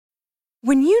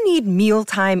When you need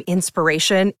mealtime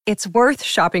inspiration, it's worth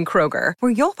shopping Kroger,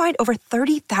 where you'll find over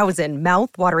 30,000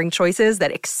 mouth-watering choices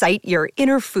that excite your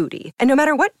inner foodie. And no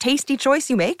matter what tasty choice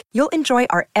you make, you'll enjoy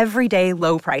our everyday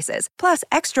low prices, plus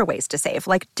extra ways to save,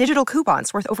 like digital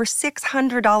coupons worth over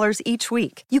 $600 each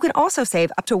week. You can also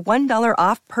save up to $1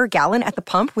 off per gallon at the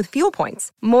pump with fuel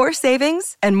points. More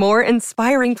savings and more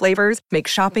inspiring flavors make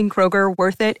shopping Kroger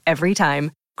worth it every time.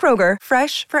 Kroger,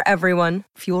 fresh for everyone.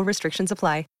 Fuel restrictions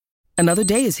apply. Another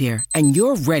day is here, and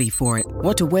you're ready for it.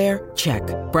 What to wear? Check.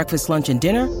 Breakfast, lunch, and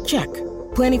dinner? Check.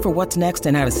 Planning for what's next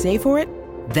and how to save for it?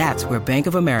 That's where Bank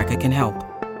of America can help.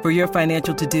 For your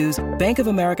financial to-dos, Bank of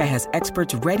America has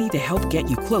experts ready to help get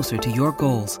you closer to your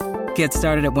goals. Get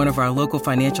started at one of our local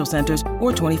financial centers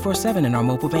or 24/7 in our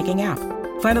mobile banking app.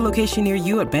 Find a location near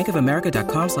you at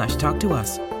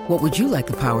bankofamerica.com/talktous. What would you like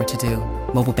the power to do?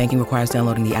 Mobile banking requires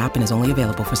downloading the app and is only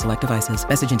available for select devices.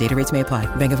 Message and data rates may apply.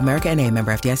 Bank of America N.A.,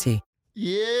 member FDIC.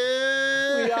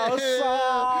 Yeah! We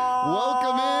outside!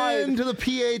 Welcome in to the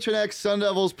PHNX Sun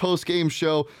Devils post-game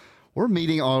show. We're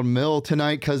meeting on Mill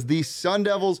tonight because the Sun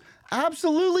Devils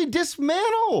absolutely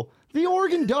dismantle the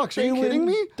Oregon Ducks. Are you kidding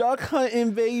me? Duck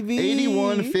hunting, baby.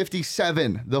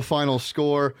 81-57, the final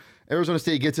score. Arizona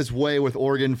State gets its way with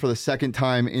Oregon for the second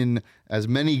time in as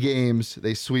many games.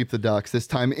 They sweep the Ducks, this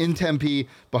time in Tempe,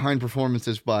 behind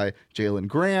performances by Jalen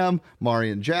Graham,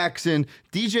 Marreon Jackson,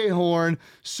 DJ Horn.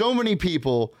 So many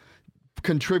people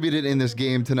contributed in this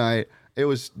game tonight. It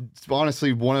was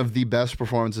honestly one of the best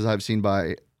performances I've seen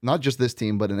by not just this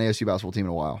team, but an ASU basketball team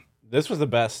in a while. This was the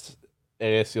best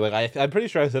ASU. I'm pretty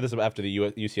sure I said this after the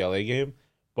UCLA game,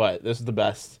 but this is the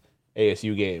best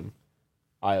ASU game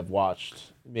I have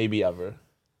watched maybe ever.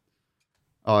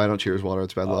 Oh, I don't cheers water.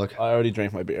 It's bad luck. I already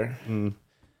drank my beer.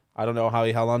 I don't know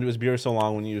how long was beer so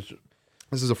long when you.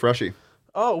 This is a freshie.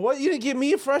 Oh, what? You didn't give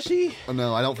me a freshie? Oh,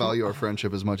 no, I don't value our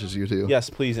friendship as much as you do. Yes,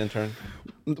 please, intern.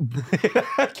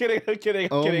 Kidding.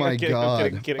 Oh my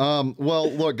God.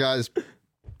 Well, look, guys.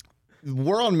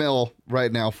 We're on Mill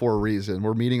right now for a reason.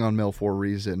 We're meeting on Mill for a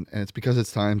reason, and it's because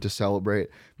it's time to celebrate.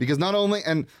 Because not only,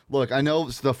 and look, I know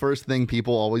it's the first thing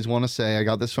people always want to say. I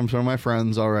got this from some of my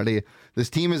friends already. This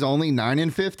team is only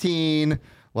 9-15.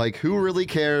 Like, who really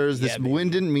cares? This win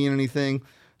didn't mean anything.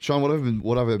 Sean, what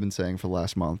have I been saying for the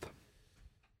last month?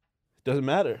 Doesn't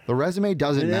matter. The resume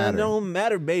doesn't matter. It don't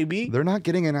matter, baby. They're not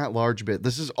getting an at-large bid.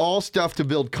 This is all stuff to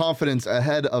build confidence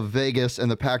ahead of Vegas and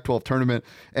the Pac-12 tournament.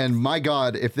 And my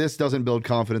God, if this doesn't build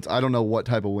confidence, I don't know what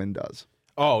type of win does.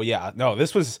 Oh, yeah. No,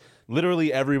 this was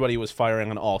literally everybody was firing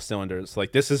on all cylinders.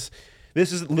 Like, this is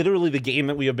literally the game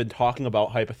that we have been talking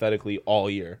about hypothetically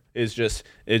all year. It's just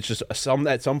at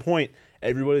some point,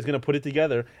 everybody's going to put it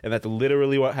together, and that's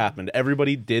literally what happened.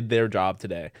 Everybody did their job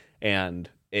today,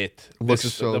 and this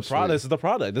is the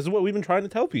product. This is what we've been trying to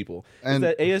tell people. And is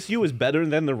that ASU is better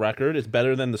than the record. It's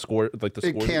better than the score. Like the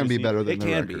score. It can be better than the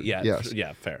record. It can be. Yeah. Yes.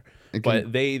 Yeah. Fair.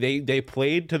 But they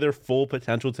played to their full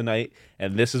potential tonight,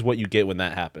 and this is what you get when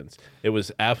that happens. It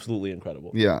was absolutely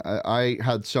incredible. Yeah, I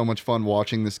had so much fun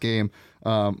watching this game.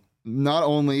 Not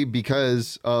only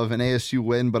because of an ASU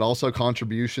win, but also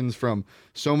contributions from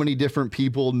so many different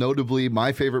people, notably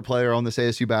my favorite player on this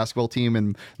ASU basketball team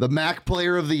and the MAC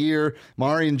player of the year,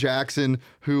 Marreon Jackson,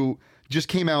 who just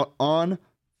came out on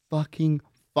fucking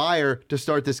fire to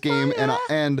start this game.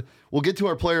 And we'll get to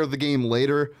our player of the game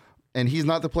later. And he's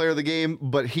not the player of the game,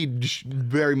 but he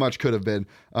very much could have been.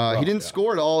 He didn't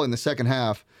score at all in the second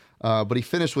half. But he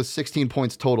finished with 16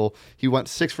 points total. He went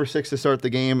 6 for 6 to start the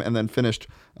game and then finished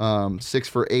 6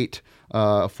 for 8,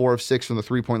 4 of 6 from the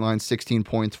three-point line, 16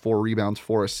 points, 4 rebounds,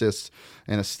 4 assists,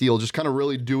 and a steal. Just kind of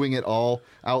really doing it all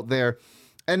out there.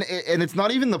 And it's not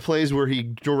even the plays where he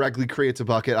directly creates a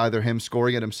bucket, either him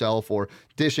scoring it himself or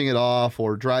dishing it off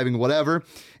or driving, whatever.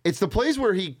 It's the plays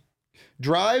where he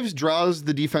drives, draws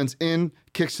the defense in,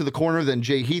 kicks to the corner, then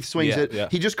Jay Heath swings it. Yeah.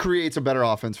 He just creates a better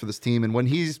offense for this team, and when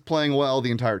he's playing well,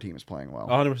 the entire team is playing well.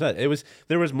 100%.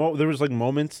 There was like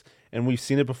moments, and we've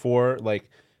seen it before, like,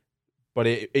 but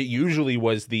it usually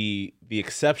was the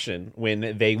exception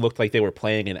when they looked like they were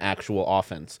playing an actual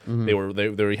offense.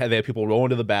 Mm-hmm. They had people rolling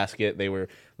to the basket. They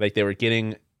were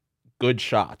getting good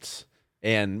shots,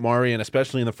 and Marreon,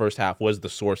 especially in the first half, was the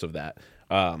source of that.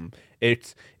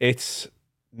 It's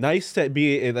nice to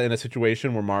be in a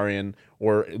situation where Marreon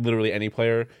or literally any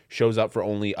player shows up for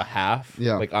only a half,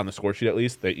 like on the score sheet at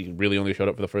least. He really only showed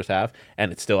up for the first half,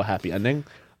 and it's still a happy ending.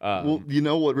 Well, you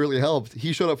know what really helped?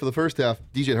 He showed up for the first half.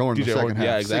 DJ Horn in the second half.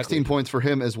 Yeah, exactly. 16 points for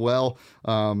him as well.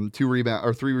 3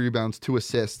 rebounds, 2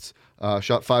 assists.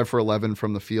 Shot 5 for 11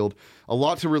 from the field. A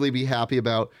lot to really be happy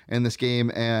about in this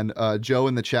game. And Joe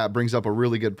in the chat brings up a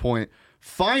really good point.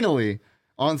 Finally,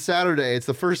 on Saturday. It's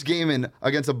the first game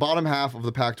against the bottom half of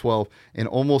the Pac-12 in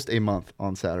almost a month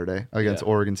on Saturday against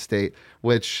Oregon State,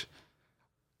 which,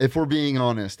 if we're being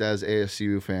honest as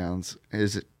ASU fans,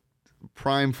 is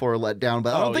prime for a letdown,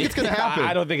 but I don't think it's going to happen.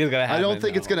 I don't think it's going to happen. I don't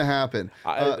think it's going to happen.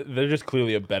 They're just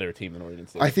clearly a better team than Oregon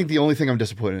State. I think the only thing I'm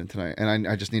disappointed in tonight, and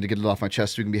I just need to get it off my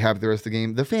chest so we can be happy the rest of the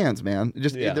game, the fans, man.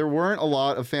 There weren't a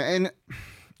lot of fans. And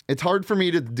it's hard for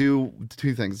me to do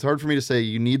two things. It's hard for me to say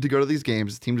you need to go to these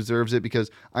games. The team deserves it because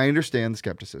I understand the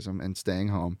skepticism and staying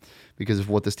home because of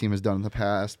what this team has done in the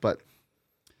past.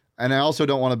 And I also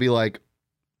don't want to be like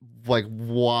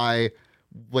why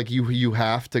you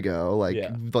have to go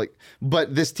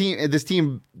but this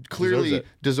team clearly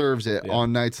deserves it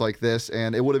on nights like this,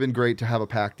 and it would have been great to have a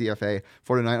packed DFA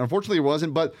for tonight. Unfortunately it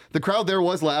wasn't, but the crowd there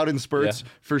was loud in spurts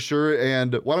for sure.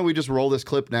 And why don't we just roll this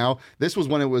clip now? This was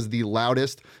when it was the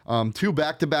loudest. 2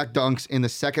 back-to-back dunks in the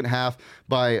second half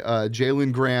by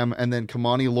Jalen Graham and then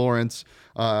Kamani Lawrence.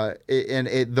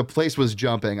 The place was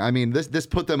jumping. I mean, this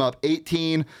put them up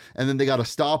 18, and then they got a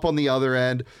stop on the other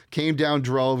end, came down,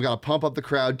 drove, got to pump up the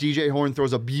crowd. DJ Horn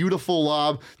throws a beautiful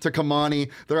lob to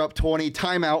Kamani. They're up 20,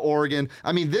 timeout Oregon.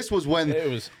 I mean, this was when it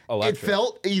was electric. It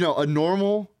felt, a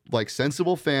normal,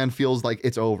 sensible fan feels like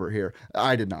it's over here.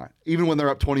 I did not. Even when they're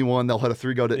up 21, they'll hit a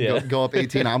 3 go up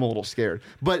 18. I'm a little scared.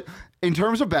 But in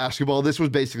terms of basketball, this was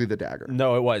basically the dagger.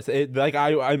 No, it was.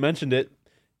 I mentioned it.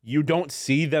 You don't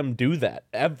see them do that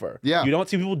ever. Yeah. You don't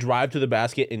see people drive to the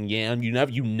basket and yam.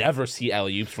 You never see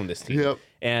alley-oops from this team. Yep.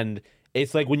 And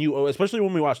it's like especially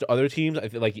when we watched other teams, I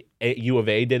feel like U of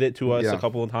A did it to us a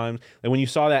couple of times. And when you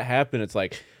saw that happen, it's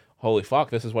like, holy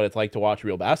fuck, this is what it's like to watch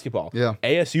real basketball. Yeah.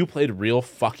 ASU played real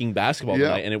fucking basketball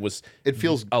tonight, and it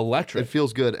feels electric. It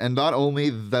feels good. And not only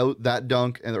that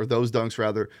dunk, or those dunks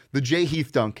rather, the Jay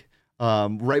Heath dunk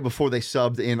right before they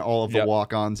subbed in all of the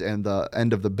walk-ons and the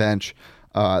end of the bench.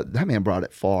 That man brought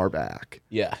it far back.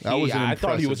 Yeah, I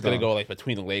thought he was going to go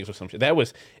between the legs or something. That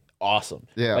was awesome.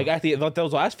 Yeah, at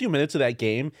those last few minutes of that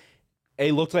game,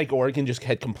 it looked like Oregon just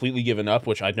had completely given up,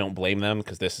 which I don't blame them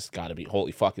because this has got to be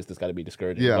holy fuck. This got to be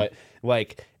discouraging. Yeah.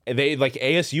 But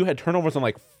ASU had turnovers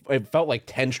on it felt like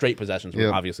 10 straight possessions, which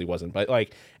obviously wasn't, but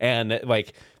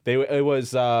it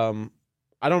was.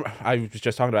 I was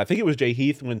just talking about, I think it was Jay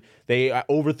Heath when they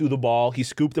overthrew the ball. He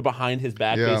scooped it behind his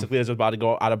back basically as it was about to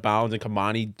go out of bounds, and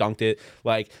Kamani dunked it.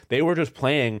 They were just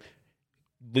playing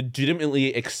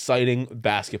legitimately exciting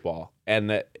basketball, and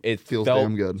it feels felt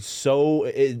damn good.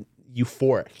 So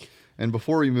euphoric. And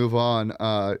before we move on,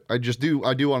 I do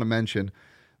want to mention,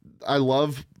 I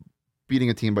love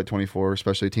beating a team by 24,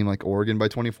 especially a team like Oregon by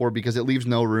 24, because it leaves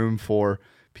no room for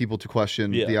people to question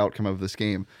the outcome of this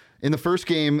game. In the first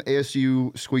game,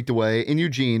 ASU squeaked away in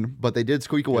Eugene, but they did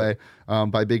squeak away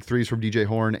by big threes from DJ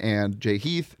Horn and Jay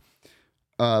Heath.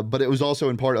 But it was also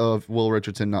in part of Will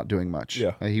Richardson not doing much.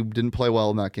 Yeah. He didn't play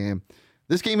well in that game.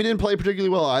 This game, he didn't play particularly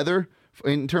well either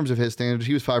in terms of his standards.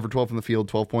 He was 5 for 12 from the field,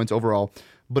 12 points overall,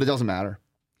 but it doesn't matter.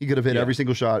 He could have hit every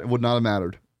single shot. It would not have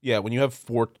mattered. Yeah, when you have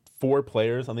four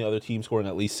players on the other team scoring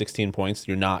at least 16 points,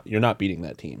 you're not beating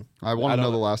that team. I want to know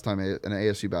the last time an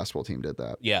ASU basketball team did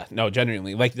that. Yeah, no,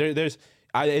 genuinely.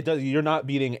 You're not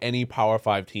beating any Power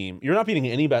 5 team. You're not beating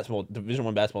any Division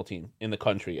I basketball team in the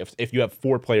country if you have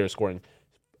 4 players scoring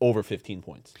over 15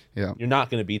 points. Yeah. You're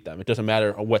not going to beat them. It doesn't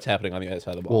matter what's happening on the other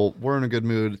side of the ball. Well, we're in a good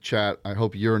mood, chat. I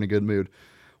hope you're in a good mood.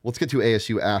 Let's get to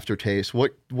ASU aftertaste.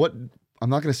 What I'm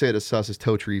not going to say it as sus as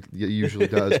Totri usually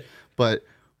does, but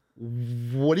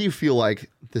what do you feel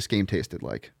like this game tasted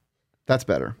like? That's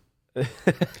better.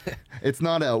 It's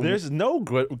not a. There's no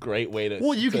great way to.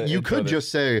 Well, you could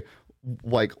just say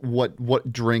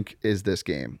what drink is this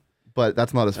game, but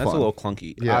that's not as fun. That's a little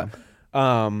clunky. Yeah.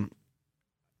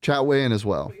 Chat weigh in as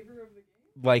well.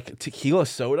 Like tequila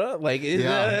soda?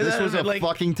 This was a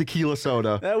fucking tequila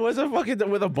soda. That was a fucking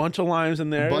with a bunch of limes in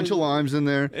there.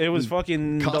 It was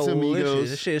fucking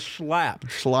delicious. This shit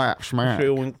slapped. Smack.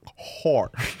 Shit went hard.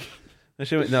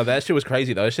 That shit was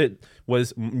crazy though. That shit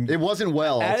was. It wasn't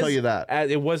well. I'll tell you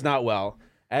that. It was not well.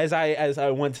 As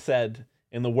I once said,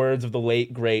 in the words of the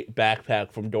late great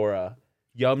Backpack from Dora,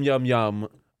 "Yum yum yum,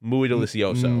 muy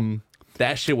delicioso."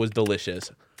 That shit was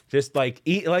delicious. Just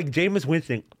eat like Jameis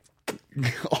Winston.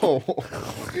 Oh,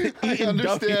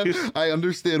 I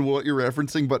understand what you're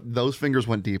referencing, but those fingers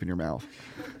went deep in your mouth,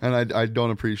 and I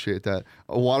don't appreciate that.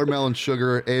 A watermelon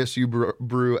sugar ASU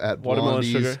brew at watermelon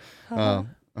Blondie's.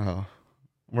 sugar.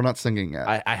 We're not singing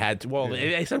yet. I had to. Well,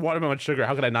 I said watermelon sugar.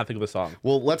 How could I not think of the song?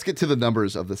 Well, let's get to the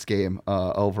numbers of this game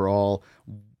overall.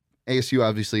 ASU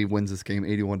obviously wins this game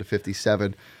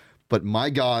 81-57. But my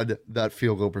God, that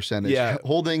field goal percentage. Yeah.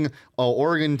 Holding an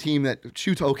Oregon team that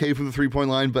shoots okay from the 3-point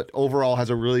line, but overall has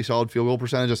a really solid field goal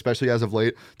percentage, especially as of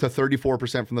late, to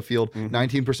 34% from the field,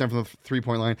 19% from the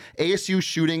 3-point line. ASU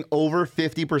shooting over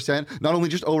 50%, not only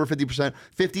just over 50%,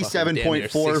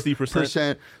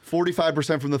 57.4%,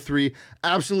 45% from the 3.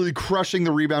 Absolutely crushing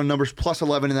the rebound numbers, plus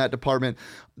 11 in that department,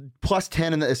 plus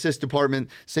 10 in the assist department.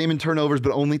 Same in turnovers,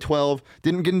 but only 12.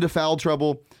 Didn't get into foul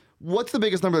trouble. What's the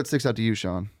biggest number that sticks out to you,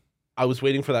 Sean? I was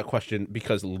waiting for that question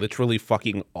because literally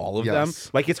fucking all of them.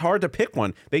 Like, it's hard to pick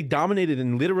one. They dominated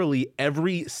in literally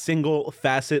every single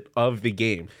facet of the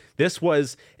game. This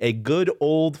was a good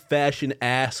old-fashioned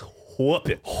ass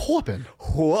whooping.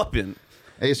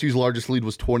 ASU's largest lead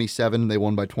was 27. They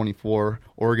won by 24.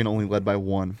 Oregon only led by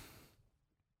 1.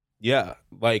 Yeah,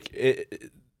 like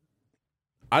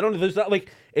I don't know. There's not like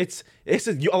it's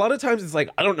a lot of times it's like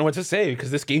I don't know what to say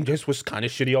because this game just was kind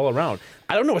of shitty all around.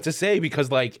 I don't know what to say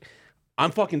because like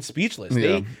I'm fucking speechless. Yeah.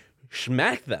 They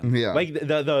smacked them. Yeah. Like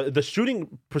the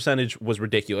shooting percentage was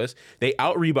ridiculous. They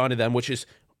out rebounded them, which is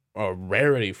a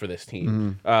rarity for this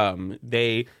team.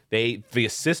 The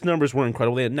assist numbers were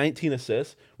incredible. They had 19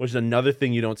 assists, which is another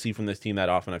thing you don't see from this team that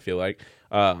often. I feel like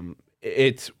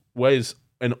it was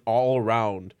an all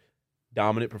around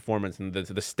dominant performance, and the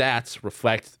stats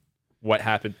reflect what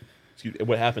happened.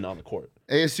 What happened on the court.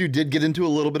 ASU did get into a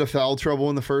little bit of foul trouble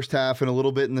in the first half and a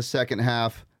little bit in the second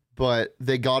half, but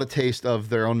they got a taste of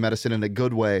their own medicine in a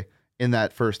good way in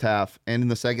that first half and in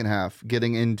the second half,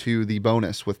 getting into the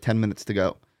bonus with 10 minutes to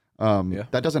go.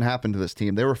 That doesn't happen to this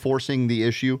team. They were forcing the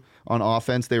issue on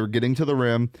offense. They were getting to the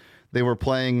rim. They were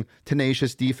playing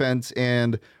tenacious defense,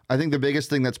 and I think the biggest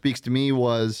thing that speaks to me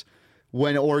was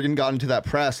when Oregon got into that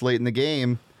press late in the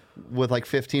game with like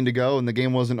 15 to go and the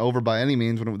game wasn't over by any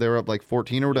means when they were up like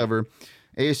 14 or whatever,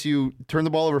 ASU turned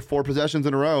the ball over 4 possessions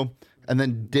in a row and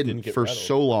then didn't for rattled.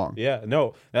 So long. Yeah,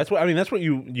 no, that's what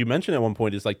you mentioned at one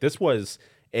point is like this was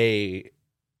like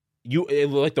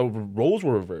the roles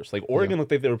were reversed. Like Oregon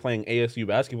looked like they were playing ASU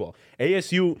basketball.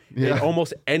 ASU in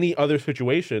almost any other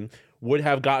situation would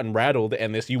have gotten rattled,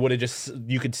 and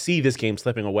you could see this game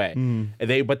slipping away.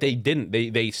 But they didn't.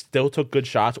 They still took good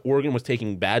shots. Oregon was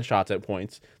taking bad shots at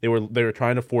points. They were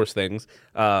trying to force things.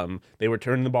 They were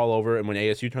turning the ball over, and when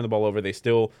ASU turned the ball over, they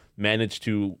still managed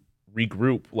to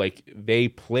regroup. Like they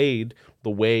played the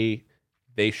way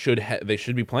they should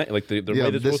be playing. Like the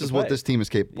way this is what this team is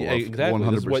capable of. Exactly.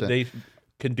 100%. This is what they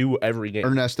can do every game.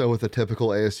 Ernesto with a typical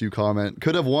ASU comment.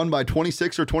 Could have won by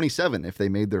 26 or 27 if they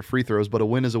made their free throws, but a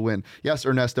win is a win. Yes,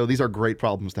 Ernesto, these are great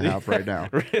problems to have right now.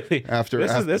 Really?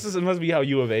 This must be how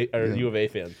U of A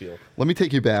fans feel. Let me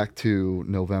take you back to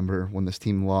November when this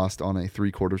team lost on a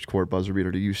 3/4 court buzzer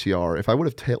beater to UCR. If I would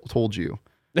have told you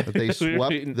that they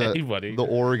swept the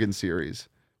Oregon series,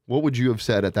 what would you have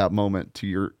said at that moment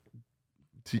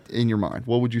in your mind?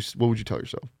 What would you tell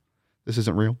yourself? This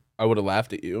isn't real? I would have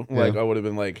laughed at you. Like I would have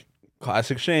been like,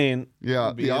 classic Shane.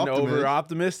 Yeah, being over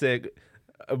optimistic.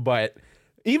 But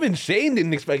even Shane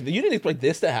didn't expect. You didn't expect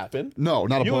this to happen. No,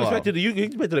 not a blowout. You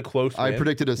expected a close win. I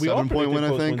predicted a 7-point win.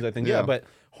 I think. Yeah, but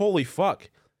holy fuck,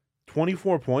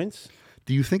 24 points.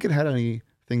 Do you think it had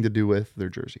anything to do with their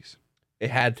jerseys?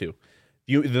 It had to.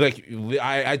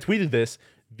 I tweeted this: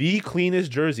 the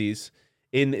cleanest jerseys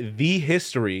in the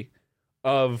history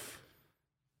of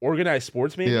organized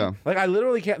sports, maybe. Yeah. Like I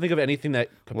literally can't think of anything that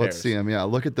compares. Let's see them. Yeah,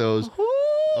 look at those. Woo!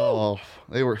 Oh,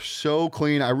 they were so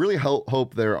clean. I really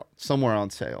hope they're somewhere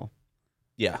on sale.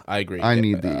 Yeah, I agree. I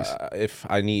need these. If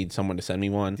I need someone to send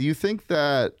me one. Do you think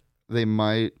that they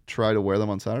might try to wear them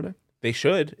on Saturday? They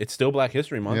should. It's still Black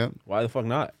History Month. Yeah. Why the fuck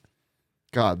not?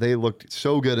 God, they looked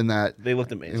so good in that. They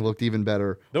looked amazing. They looked even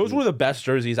better. Those were the best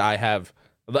jerseys I have.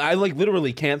 I like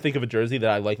literally can't think of a jersey that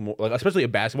I like more, like especially a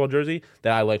basketball jersey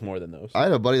that I like more than those. I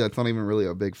had a buddy that's not even really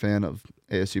a big fan of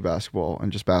ASU basketball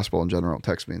and just basketball in general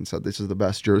text me and said this is the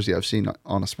best jersey I've seen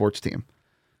on a sports team.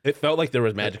 It felt like there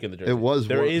was magic in the jersey. It was.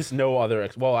 There is no other.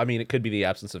 Well, I mean, it could be the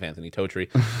absence of Anthony Totri,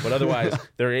 but otherwise,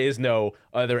 there is no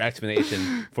other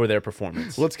explanation for their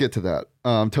performance. Let's get to that.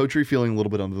 Totri feeling a little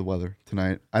bit under the weather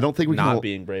tonight. I don't think we can. Not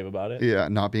being brave about it. Yeah,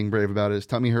 not being brave about it. His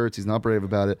tummy hurts. He's not brave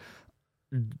about it.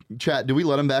 Chat, do we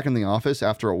let him back in the office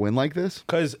after a win like this?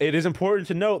 Because it is important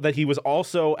to note that he was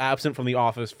also absent from the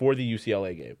office for the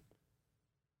UCLA game.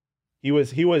 He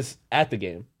was at the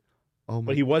game,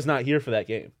 but he was not here for that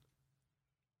game.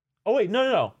 Oh wait,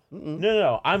 no.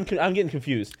 I'm getting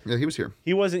confused. Yeah, he was here.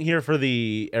 He wasn't here for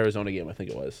the Arizona game. I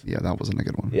think it was. Yeah, that wasn't a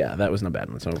good one. Yeah, that wasn't a bad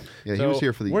one. So yeah, he was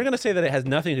here for the. We're gonna say that it has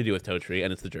nothing to do with Totri,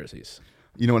 and it's the jerseys.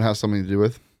 You know what it has something to do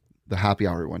with? The happy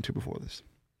hour we went to before this.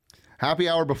 Happy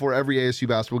hour before every ASU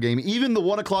basketball game, even the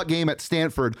 1 o'clock game at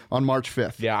Stanford on March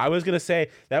 5th. Yeah, I was going to say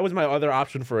that was my other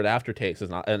option for an aftertaste, is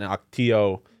an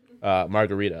Octio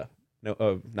margarita.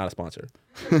 No, not a sponsor.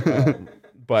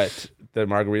 But the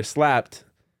margarita slapped.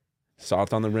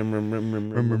 Salt on the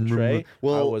rim tray.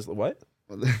 Well, I was, what?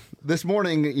 This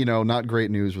morning, not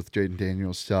great news with Jaden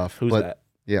Daniels stuff. Who's that?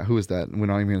 Yeah, who is that? We're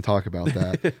not even going to talk about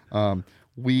that.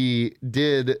 We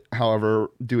did, however,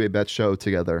 do a bet show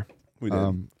together. We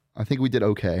did. I think we did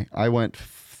okay. I went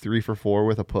 3 for 4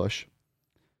 with a push.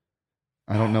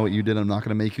 I don't know what you did. I'm not going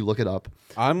to make you look it up.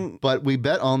 But we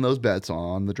bet on those bets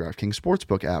on the DraftKings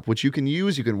Sportsbook app, which you can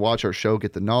use. You can watch our show,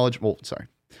 get the knowledge. Well, sorry.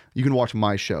 You can watch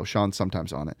my show. Sean's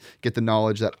sometimes on it. Get the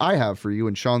knowledge that I have for you.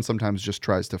 And Sean sometimes just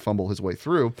tries to fumble his way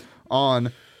through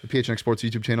on the PHNX Sports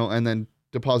YouTube channel and then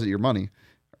deposit your money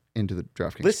into the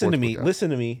DraftKings Listen Sportsbook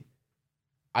to me.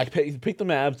 I picked the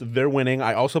Mavs. They're winning.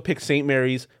 I also picked St.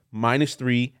 Mary's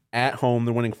 -3 at home.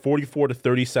 They're winning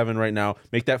 44-37 right now.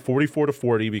 Make that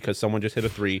 44-40 because someone just hit a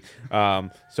 3.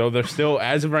 So they're still,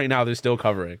 as of right now, they're still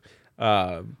covering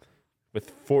with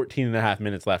 14 and a half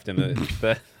minutes left in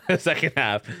the second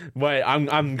half. But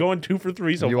I'm going 2 for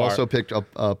 3 so far. You also picked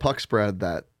a puck spread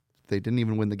that they didn't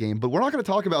even win the game. But we're not going to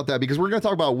talk about that because we're going to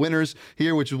talk about winners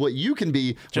here, which is what you can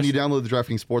be when you download the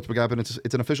DraftKings Sportsbook app. And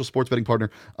it's an official sports betting partner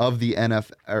of the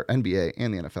NBA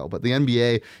and the NFL. But the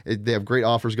NBA, they have great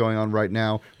offers going on right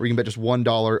now where you can bet just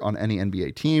 $1 on any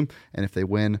NBA team. And if they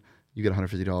win, you get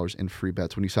 $150 in free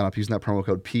bets when you sign up using that promo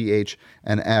code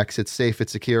PHNX. It's safe,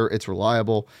 it's secure, it's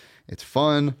reliable, it's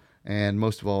fun. And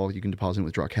most of all, you can deposit and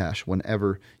withdraw cash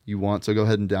whenever you want. So go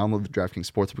ahead and download the DraftKings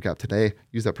Sportsbook app today.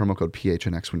 Use that promo code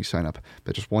PHNX when you sign up.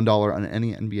 Bet just $1 on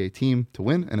any NBA team to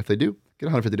win. And if they do, get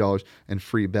 $150 in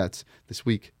free bets this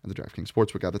week at the DraftKings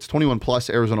Sportsbook app. That's 21 plus,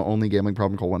 Arizona only. Gambling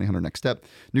problem, call 1-800-NEXT-STEP.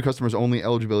 New customers only.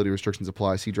 Eligibility restrictions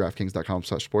apply. See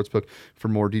DraftKings.com/sportsbook for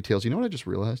more details. You know what I just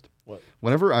realized? What?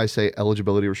 Whenever I say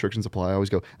eligibility restrictions apply, I always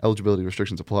go, eligibility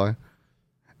restrictions apply.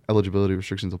 Eligibility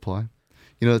restrictions apply.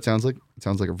 You know what it sounds like? It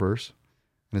sounds like a verse.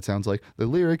 And it sounds like the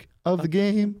lyric of the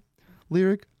game.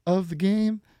 Lyric of the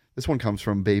game. This one comes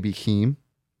from Baby Keem.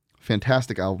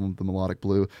 Fantastic album, The Melodic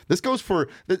Blue. This goes for...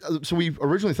 So we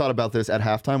originally thought about this at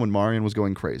halftime when Marreon was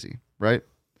going crazy, right?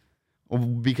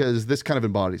 Because this kind of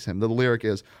embodies him. The lyric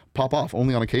is, pop off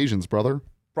only on occasions, brother.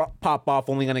 Pop off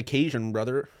only on occasion,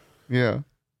 brother. Yeah.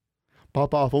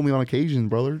 Pop off only on occasion,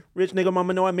 brother. Rich nigga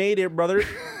mama know I made it, brother.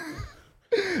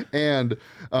 And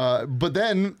but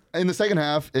then in the second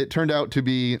half, it turned out to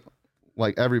be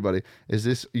like everybody. Is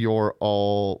this your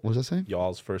all? What does that say?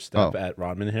 Y'all's first step at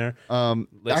Rodman here.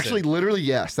 Actually, literally,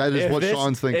 yes. That is what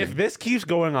Sean's thinking. If this keeps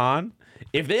going on,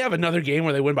 if they have another game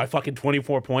where they win by fucking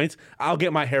 24 points, I'll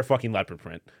get my hair fucking leopard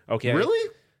print. Okay. Really?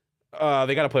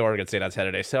 They got to play Oregon State on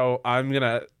Saturday, so I'm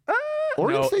gonna.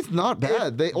 Oregon State's not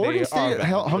bad. Oregon State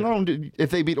hung on if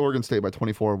they beat Oregon State by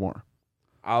 24 or more.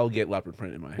 I'll get leopard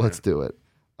print in my hair. Let's do it.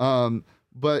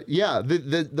 But yeah,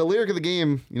 the lyric of the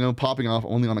game, popping off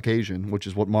only on occasion, which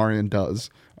is what Marreon does.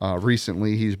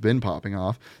 Recently, he's been popping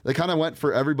off. They kind of went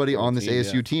for everybody on this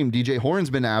ASU team. DJ Horn's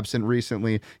been absent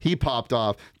recently. He popped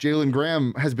off. Jalen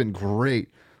Graham has been great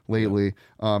lately,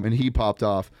 and he popped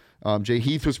off. Jay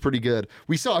Heath was pretty good.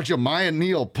 We saw Jemiah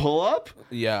Neal pull up.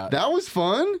 Yeah. That was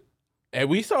fun. And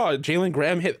we saw Jalen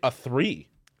Graham hit a 3.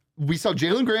 We saw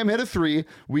Jalen Graham hit a 3.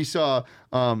 We saw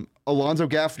Alonzo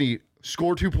Gaffney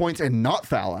score 2 points and not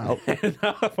foul out.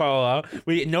 Not foul out.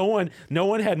 No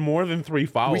one had more than 3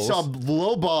 fouls. We saw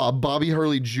Low Bobby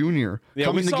Hurley Jr.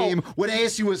 come in the game when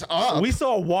ASU was up. We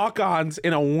saw walk-ons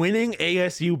in a winning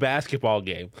ASU basketball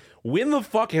game. When the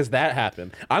fuck has that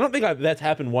happened? I don't think that's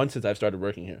happened once since I've started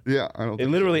working here. Yeah, I don't. It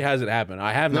literally hasn't happened.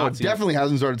 I have not seen. No, it definitely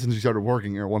hasn't started since we started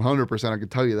working here. 100%. I can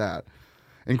tell you that.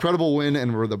 Incredible win,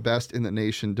 and we're the best in the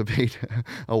nation to beat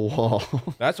a wall.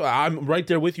 That's why I'm right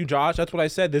there with you, Josh. That's what I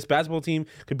said. This basketball team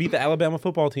could beat the Alabama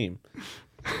football team.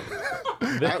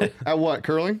 At what?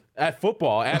 Curling? At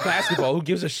football, at basketball. Who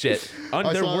gives a shit?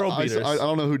 They're world beaters. I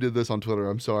don't know who did this on Twitter.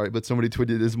 I'm sorry, but somebody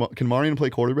tweeted, "Can Marreon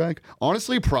play quarterback?"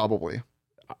 Honestly, probably.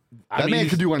 That man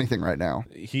could do anything right now.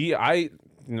 Is he? I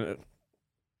mean,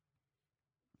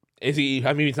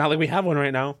 it's not like we have one right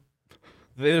now.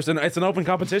 It's an open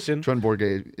competition. Trent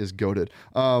Bourget is goated.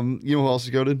 You know who else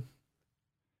is goated?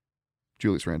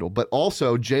 Julius Randle, but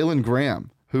also Jalen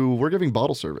Graham, who we're giving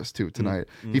bottle service to tonight.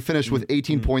 He finished with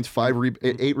 18 points, 9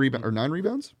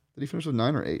 rebounds. Did he finish with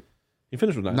 9 or 8? He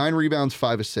finished with 9. 9 rebounds,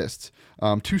 5 assists,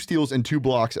 2 steals and 2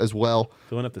 blocks as well.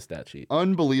 Filling up the stat sheet.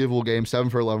 Unbelievable game. 7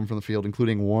 for 11 from the field,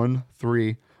 including 1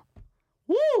 3.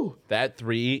 Woo! That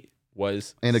 3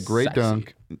 was and a great sexy.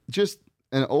 dunk. Just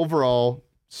an overall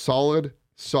solid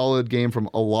solid game from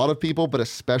a lot of people, but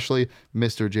especially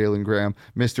Mr. Jalen Graham,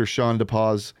 Mr. Sean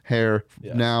DePauw's hair,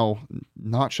 now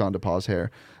not Sean DePauw's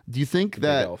hair. Do you think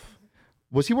that,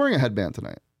 was he wearing a headband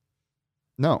tonight?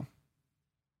 No.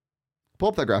 Pull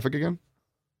up that graphic again.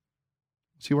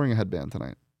 Was he wearing a headband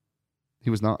tonight? He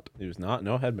was not. He was not.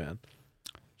 No headband.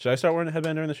 Should I start wearing a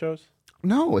headband during the shows?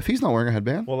 No, if he's not wearing a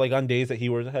headband. Well, like on days that he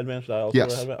wears a headband, should I also wear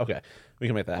a headband? Okay, we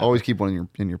can make that happen. Always keep one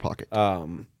in your pocket.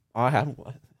 I have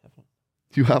one.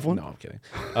 Do you have one? No, I'm kidding.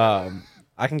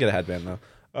 I can get a headband though.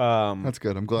 That's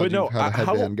good. I'm glad you have a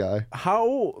headband guy.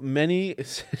 How many?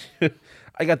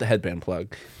 I got the headband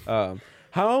plug.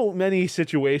 How many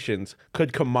situations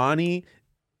could Kamani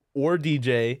or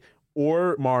DJ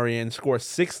or Marreon score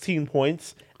 16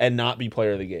 points and not be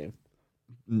player of the game?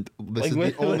 This is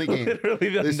the only game.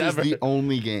 This is the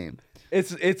only game.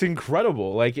 It's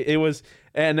incredible. Like it was,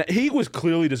 and he was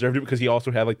clearly deserved it because he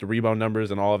also had like the rebound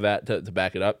numbers and all of that to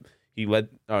back it up. He led.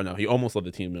 Oh no, he almost led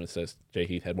the team in assists. Jay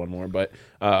Heath had one more, but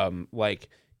like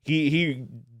he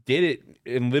did it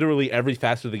in literally every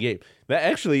facet of the game. That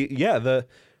actually, the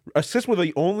assists were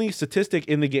the only statistic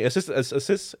in the game.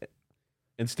 Assists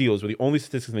and steals were the only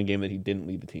statistics in the game that he didn't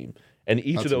lead the team. And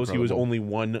each of those, incredible. He was only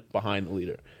one behind the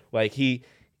leader. Like he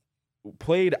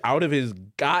played out of his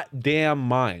goddamn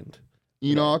mind.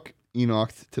 Enoch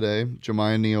today.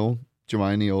 Jemiah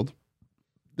Neal.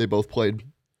 They both played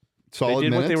solid minutes. They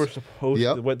did what they were supposed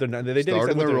to. What they did started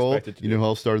exactly what their role. Expected to do. You know who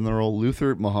else started in their role?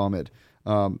 Luther Muhammad.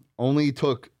 Only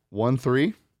took 1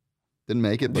 3. Didn't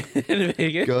make it, but didn't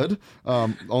make it. Good.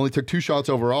 Only took 2 shots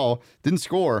overall. Didn't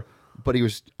score, but he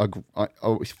was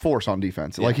a force on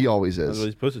defense, like he always is. That's what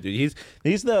he's supposed to do.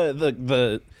 He's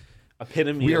the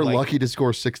epitome. We are lucky to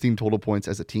score 16 total points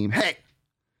as a team. Hey,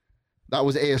 that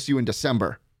was ASU in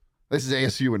December. This is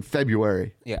ASU in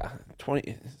February. Yeah,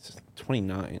 29.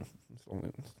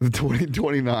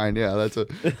 29. Yeah,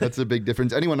 that's a big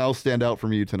difference. Anyone else stand out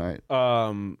from you tonight?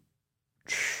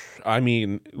 I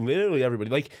mean, literally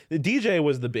everybody. Like the DJ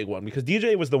was the big one because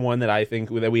DJ was the one that I think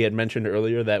that we had mentioned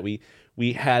earlier that we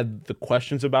had the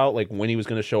questions about, like when he was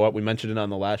going to show up. We mentioned it on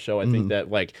the last show. I think that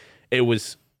like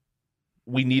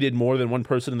we needed more than one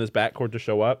person in this backcourt to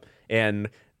show up, and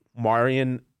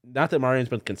Marreon. Not that Marreon's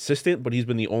been consistent, but he's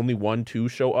been the only one to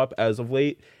show up as of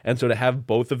late. And so to have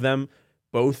both of them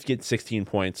both get 16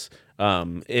 points,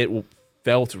 it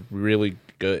felt really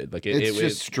good. Like it's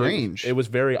just strange. It was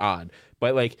very odd.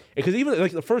 But like, because even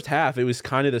like the first half, it was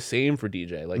kind of the same for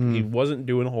DJ. Like he wasn't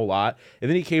doing a whole lot, and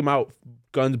then he came out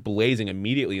guns blazing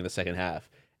immediately in the second half,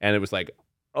 and it was like,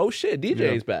 oh shit,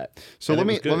 DJ is back. So let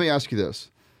me ask you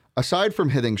this: aside from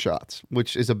hitting shots,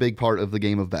 which is a big part of the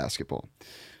game of basketball,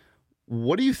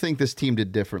 what do you think this team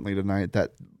did differently tonight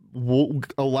that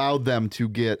allowed them to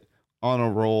get on a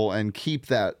roll and keep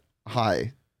that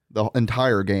high the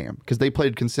entire game? Because they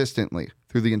played consistently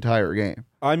through the entire game.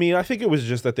 I mean, I think it was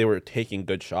just that they were taking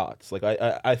good shots. Like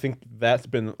I think that's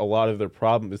been a lot of their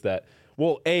problem is that,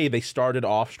 well, they started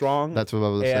off strong. That's what I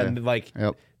was saying. And like,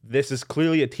 this is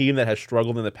clearly a team that has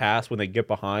struggled in the past when they get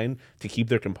behind to keep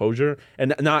their composure,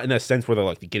 and not in a sense where they're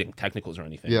like getting technicals or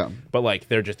anything. Yeah. But like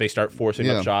they start forcing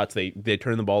up shots, they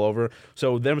turn the ball over.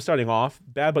 So them starting off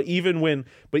bad, but even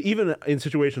in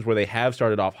situations where they have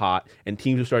started off hot and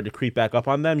teams have started to creep back up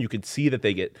on them, you could see that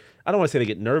they get, I don't want to say they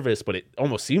get nervous, but it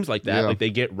almost seems like that. Yeah. Like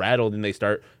they get rattled and they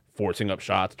start forcing up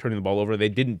shots, turning the ball over. They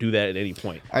didn't do that at any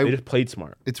point. They just played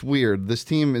smart. It's weird. This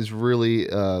team is really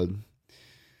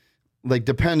like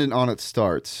dependent on its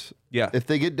starts. Yeah. If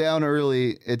they get down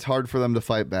early, it's hard for them to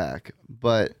fight back.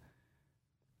 But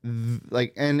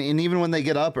like, and even when they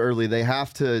get up early, they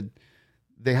have to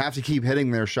keep hitting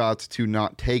their shots to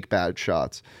not take bad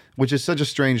shots, which is such a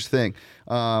strange thing.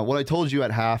 What I told you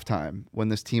at halftime when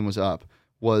this team was up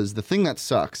was the thing that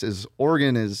sucks is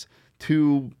Oregon is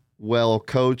too well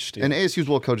coached, and ASU's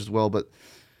well coached as well, but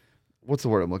what's the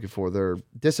word I'm looking for? They're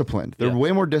disciplined. They're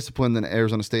way more disciplined than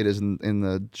Arizona State is in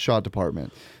the shot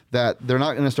department. That they're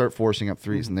not going to start forcing up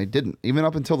threes, and they didn't. Even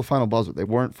up until the final buzzer, they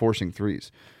weren't forcing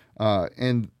threes.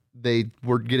 And they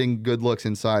were getting good looks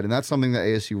inside, and that's something that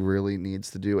ASU really needs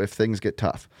to do if things get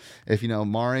tough. If,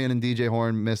 Marreon and DJ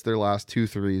Horn missed their last 2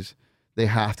 threes, they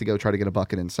have to go try to get a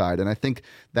bucket inside. And I think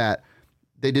that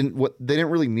they didn't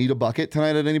really need a bucket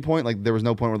tonight at any point. Like, there was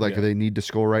no point where they need to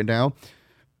score right now,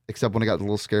 except when I got a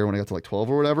little scared when I got to 12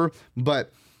 or whatever.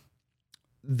 But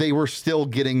they were still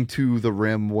getting to the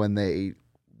rim when they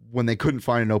couldn't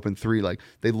find an open 3. Like,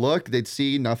 they looked, they'd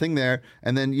see nothing there,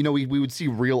 and then we would see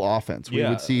real offense. We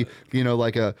would see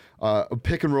like a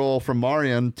pick and roll from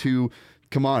Marreon to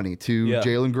Kamani to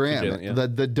Jalen Graham.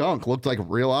 The dunk looked like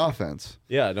real offense.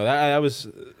 Yeah, no, that was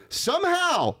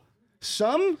somehow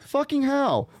some fucking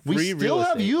how, we Free still real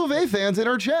have estate. U of A fans in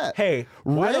our chat. Hey,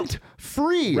 rent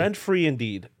free. Rent free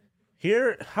indeed.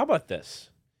 Here, how about this?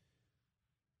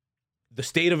 The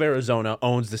state of Arizona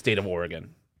owns the state of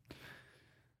Oregon.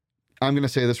 I'm going to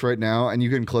say this right now, and you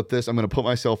can clip this. I'm going to put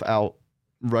myself out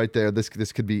right there. This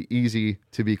could be easy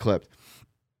to be clipped.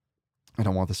 I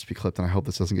don't want this to be clipped, and I hope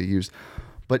this doesn't get used.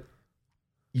 But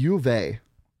U of A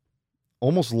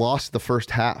almost lost the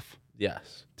first half.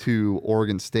 Yes. To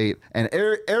Oregon State. And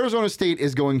Arizona State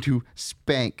is going to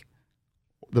spank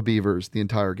the Beavers the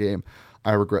entire game.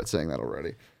 I regret saying that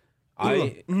already.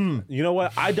 You know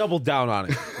what? I doubled down on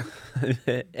it.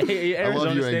 Arizona I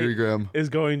love you, State Angry Graham. is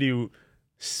going to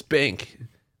spank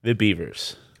the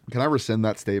Beavers. Can I rescind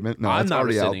that statement? No, I'm it's not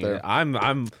already out rescinding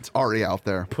there. it. It's already out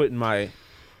there. Putting my...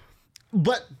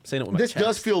 But saying it with my this chest.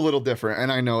 does feel a little different,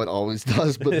 and I know it always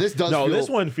does, but this does no, feel... this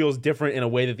one feels different in a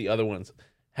way that the other ones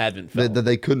haven't felt. That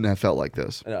they couldn't have felt like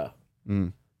this. Yeah.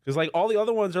 Because like all the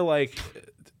other ones are like...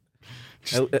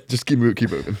 Just keep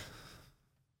moving.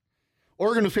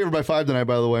 Oregon was favored by 5 tonight,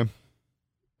 by the way.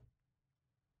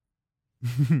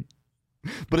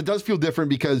 But it does feel different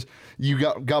because you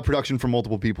got production from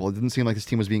multiple people. It didn't seem like this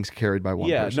team was being carried by one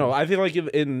person. No, I feel like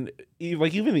even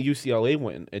the UCLA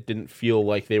win, it didn't feel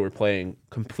like they were playing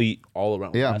complete all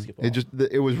around basketball.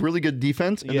 It was really good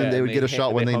defense, and then they would get a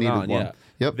shot when they needed one. Yeah.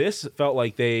 Yep. This felt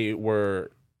like they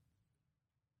were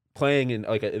playing in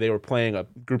they were playing a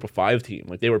group of 5 team.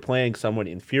 Like they were playing someone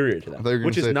inferior to them,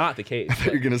 which is not the case. I thought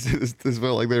you were gonna say this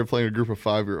felt like they were playing a group of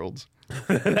 5-year-olds.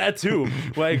 That too.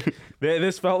 Like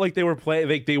this felt like they were playing.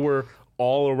 Like they were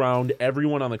all around.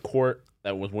 Everyone on the court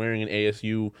that was wearing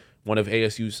one of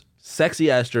ASU's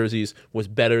sexy ass jerseys, was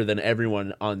better than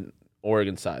everyone on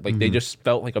Oregon side. Like they just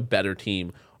felt like a better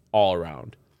team all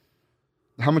around.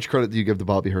 How much credit do you give to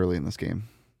Bobby Hurley in this game?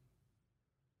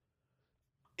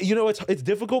 You know, it's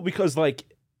difficult because like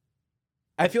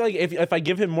I feel like if I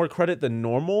give him more credit than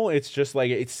normal, it's just like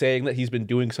it's saying that he's been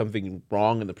doing something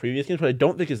wrong in the previous games. But I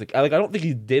don't think I don't think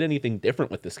he did anything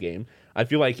different with this game. I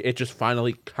feel like it just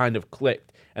finally kind of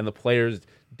clicked, and the players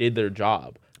did their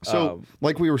job. So,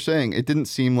 like we were saying, it didn't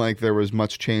seem like there was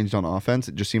much changed on offense.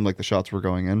 It just seemed like the shots were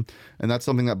going in, and that's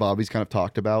something that Bobby's kind of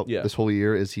talked about this whole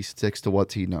year. Is he sticks to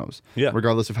what he knows,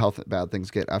 regardless of how bad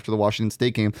things get. After the Washington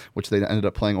State game, which they ended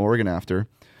up playing Oregon after.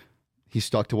 He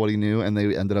stuck to what he knew, and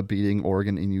they ended up beating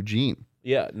Oregon in Eugene.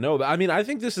 Yeah, no, I mean, I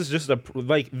think this is just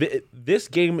this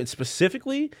game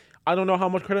specifically. I don't know how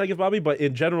much credit I give Bobby, but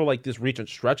in general, like this recent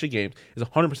stretch of games is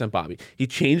 100% Bobby. He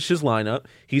changed his lineup.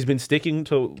 He's been sticking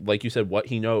to, like you said, what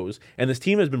he knows, and this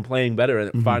team has been playing better,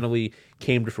 and it finally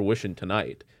came to fruition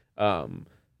tonight.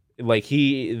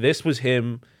 This was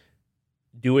him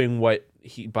doing what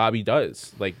Bobby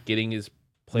does, like getting his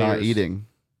players not eating.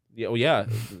 Yeah, well,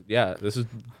 yeah. This is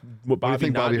what Bobby. What do you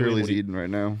think Bobby Hurley's eating right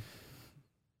now?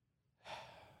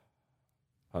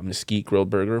 A mesquite grilled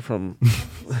burger from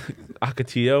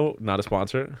Acatillo, not a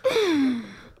sponsor.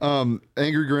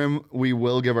 Angry Grim, we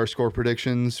will give our score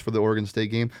predictions for the Oregon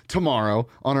State game tomorrow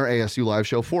on our ASU live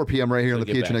show, 4 p.m. right here on the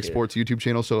PHNX Sports YouTube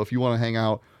channel. So if you want to hang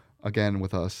out again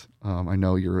with us, I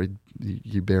know you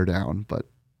bear down, but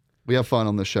we have fun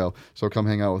on this show, so come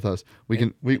hang out with us. We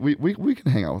can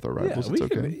hang out with our rivals. Yeah, it's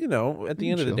okay. Can, at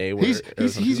the end of the day,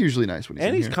 he's usually nice when he's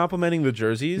and in he's here. complimenting the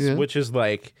jerseys, which is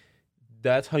like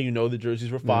that's how you know the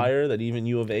jerseys were fire. That even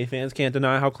U of A fans can't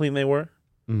deny how clean they were.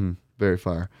 Very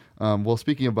fire. Well,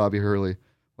 speaking of Bobby Hurley,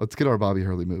 let's get our Bobby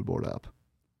Hurley mood board up.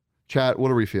 Chat, what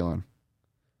are we feeling?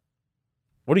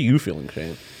 What are you feeling,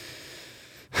 Shane?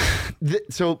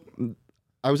 So.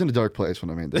 I was in a dark place when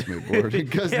I made this mood board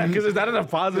because there's not enough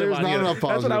positive. There's not enough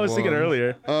positive. That's what I was thinking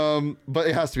earlier. But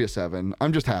it has to be a 7.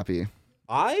 I'm just happy.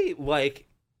 I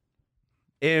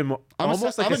am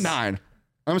almost I'm a 9.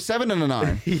 I'm a 7 and a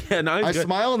 9. Yeah, no, I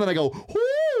smile and then I go,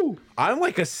 whoo! I'm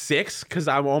like a 6 because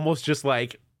I'm almost just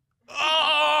like,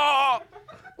 oh,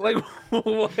 like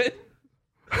what?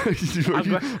 Are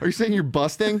you saying you're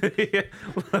busting? Yeah,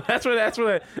 that's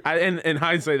what in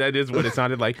hindsight that is what it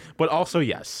sounded like. But also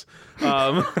yes.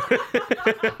 No,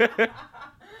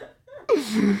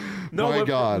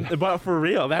 God. But for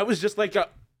real, that was just like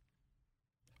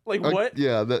what?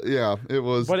 Yeah, it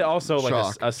was. But it also shock.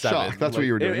 like a 7. Shock. That's what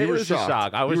you were doing. You were shocked.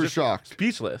 Shock. I was just shocked.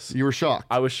 Speechless. You were shocked.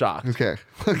 I was shocked. Okay.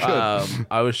 Good.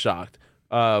 I was shocked.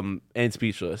 And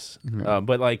speechless.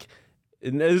 But like,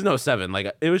 there's no 7.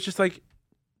 Like it was just like.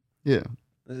 Yeah.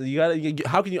 You gotta.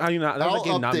 How can you not? That was a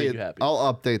game not make you happy.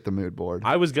 I'll update the mood board.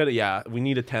 I was gonna. Yeah, we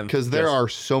need a 10th because there are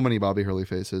so many Bobby Hurley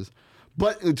faces.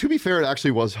 But to be fair, it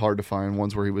actually was hard to find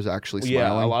ones where he was actually smiling.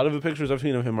 Yeah, a lot of the pictures I've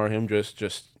seen of him are him just.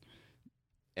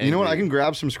 Angry. You know what? I can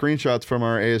grab some screenshots from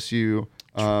our ASU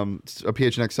a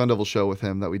PHNX Sun Devil show with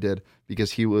him that we did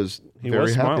because he was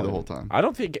very happy smiling the whole time. I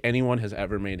don't think anyone has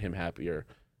ever made him happier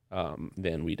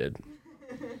than we did.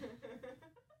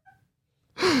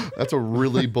 That's a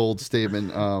really bold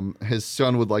statement. His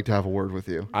son would like to have a word with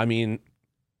you. I mean,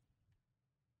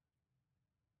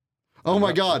 oh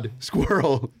my God,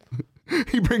 Squirrel.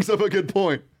 He brings up a good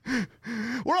point.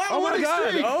 We're on a winning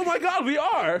streak. Oh my God, we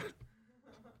are.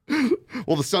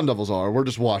 Well, the Sun Devils are. We're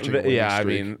just watching. I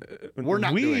mean, we're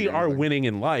not. We are winning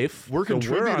in life. We're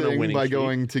contributing by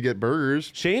going to get burgers.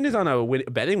 Shane is on a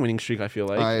betting winning streak. I feel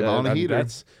like I'm on a heater.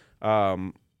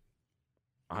 I'm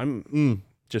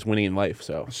just winning in life.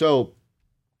 So,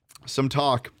 some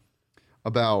talk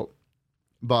about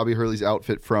Bobby Hurley's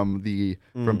outfit from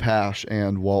Pash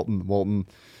and Walton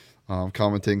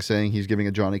commenting, saying he's giving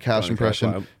a Johnny Cash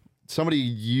impression. Somebody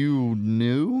you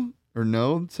knew or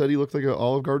know said he looked like an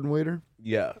Olive Garden waiter.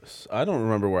 Yes, I don't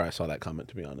remember where I saw that comment,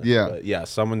 to be honest. Yeah, but yeah,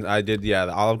 someone I did. Yeah,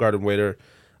 the Olive Garden waiter.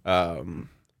 Do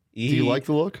you like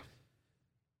the look?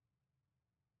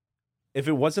 If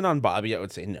it wasn't on Bobby, I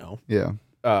would say no. Yeah.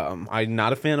 I'm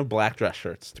not a fan of black dress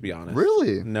shirts, to be honest.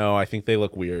 Really? No, I think they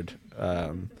look weird.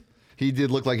 He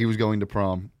did look like he was going to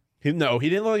prom. He didn't look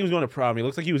like he was going to prom. He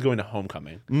looks like he was going to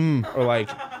homecoming. Or like...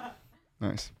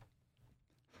 Nice.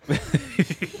 You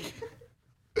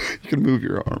can move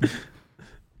your arm.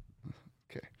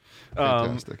 Okay.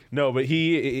 Fantastic. No, but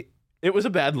it was a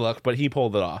bad look, but he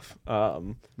pulled it off.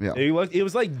 Yeah. It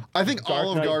was like... I think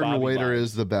Olive Garden waiter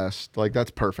is the best. Like, that's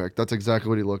perfect. That's exactly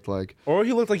what he looked like. Or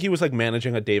he looked like he was like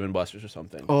managing a Dave & Buster's or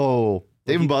something. Oh,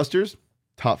 Dave & Buster's?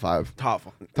 Top 5. Top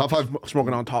 5.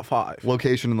 Smoking on top 5.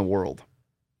 Location in the world.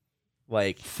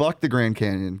 Like... Fuck the Grand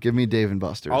Canyon. Give me Dave &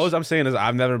 Buster's. All I'm saying is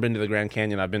I've never been to the Grand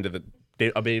Canyon. I've been to the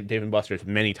Dave & Buster's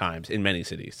many times in many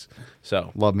cities.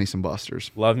 So... Love me some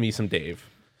Buster's. Love me some Dave.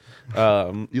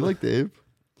 You like Dave?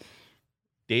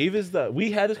 Dave is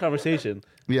we had this conversation.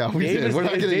 Yeah, we did. We're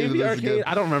not getting into this again.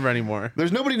 I don't remember anymore.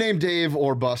 There's nobody named Dave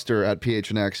or Buster at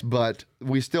PHNX, but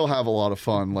we still have a lot of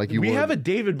fun. Like we have a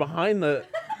David behind the.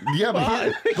 Yeah,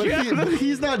 but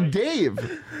he's not Dave.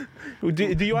 Do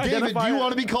you identify? David, do you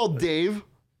want to be called Dave?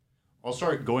 I'll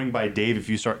start going by Dave if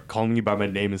you start calling me by my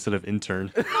name instead of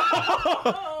intern.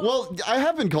 Well, I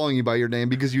have been calling you by your name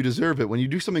because you deserve it. When you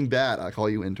do something bad, I call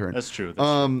you intern. That's true.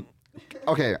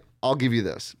 Okay, I'll give you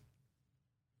this.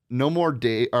 No more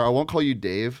Dave, or I won't call you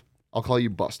Dave. I'll call you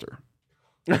Buster.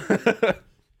 I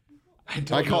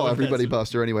call everybody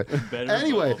Buster anyway.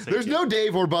 Anyway, there's no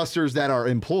Dave or Busters that are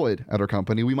employed at our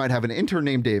company. We might have an intern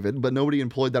named David, but nobody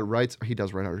employed that writes. He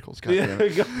does write articles.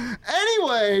 Anyway,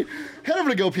 head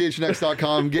over to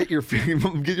gophnx.com. Get your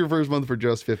first month for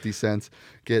just 50 cents.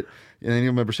 Get an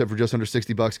annual membership for just under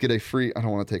 $60. Get a free. I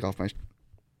don't want to take off my.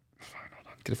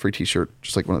 Get a free T-shirt,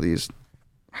 just like one of these.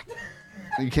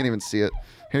 You can't even see it.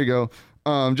 Here you go.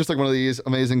 Just like one of these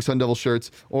amazing Sun Devil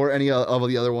shirts or any of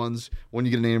the other ones. When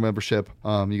you get an annual membership,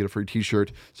 you get a free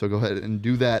T-shirt. So go ahead and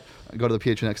do that. Go to the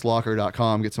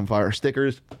phnxlocker.com. Get some fire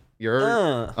stickers. Get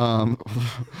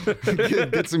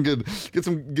some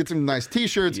nice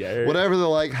T-shirts, whatever they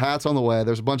like. Hats on the way.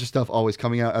 There's a bunch of stuff always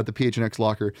coming out at the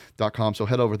phnxlocker.com. So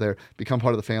head over there, become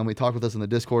part of the family. Talk with us in the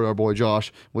Discord. Our boy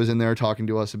Josh was in there talking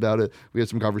to us about it. We had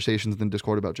some conversations in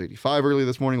Discord about JD5 earlier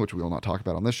this morning, which we will not talk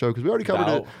about on this show because we already covered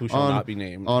it who shall not be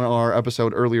named on our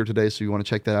episode earlier today. So you want to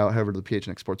check that out, head over to the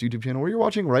PHNX Sports YouTube channel where you're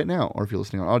watching right now, or if you're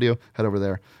listening on audio, head over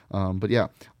there. But yeah,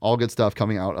 all good stuff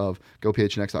coming out of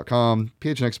gophnx.com,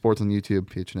 PHNX Sports on YouTube,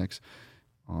 PHNX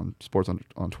on Sports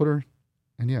on Twitter,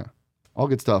 and yeah, all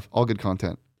good stuff, all good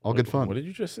content, all good fun. What did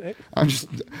you just say?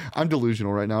 I'm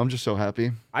delusional right now. I'm just so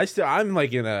happy. I'm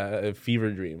like in a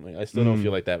fever dream. Like I still don't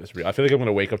feel like that was real. I feel like I'm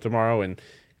gonna wake up tomorrow and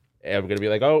I'm gonna be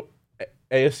like, oh,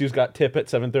 ASU's got tip at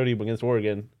 7:30 against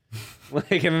Oregon,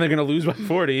 like, and then they're gonna lose by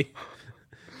 40.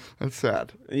 That's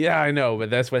sad. Yeah, I know, but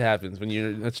that's what happens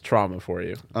when that's trauma for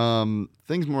you.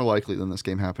 Things more likely than this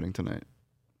game happening tonight.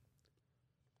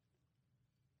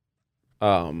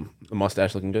 The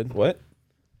mustache looking good. What?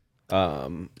 Let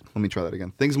me try that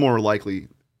again. Things more likely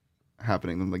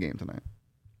happening than the game tonight.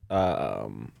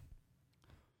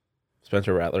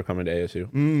 Spencer Rattler coming to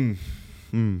ASU.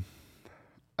 An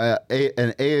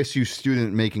ASU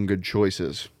student making good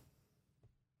choices.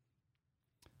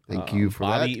 Thank you for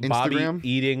that. Instagram. Bobby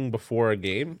eating before a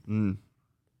game.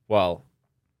 Well,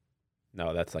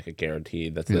 no, that's like a guarantee.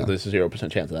 There's a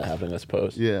 0% chance of that happening, I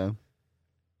suppose. Yeah,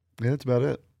 that's about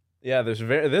it. Yeah, the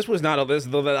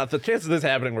chances of this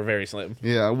happening were very slim.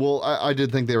 Yeah, well, I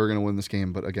did think they were going to win this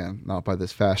game, but again, not by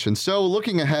this fashion. So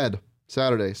looking ahead,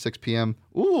 Saturday, 6 p.m.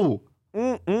 Ooh,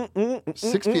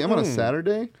 6 p.m. on a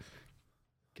Saturday?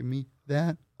 Give me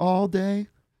that all day.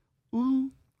 Ooh.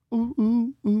 Ooh,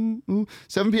 ooh, ooh, ooh.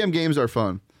 7 p.m. games are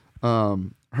fun.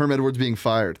 Herm Edwards being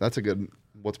fired. That's a good.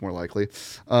 What's more likely?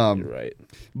 You're right.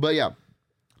 But yeah,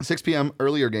 6 p.m.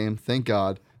 earlier game. Thank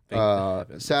God.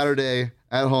 Saturday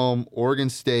at home, Oregon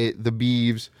State, the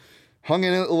Beavs hung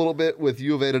in it a little bit with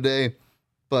U of A today,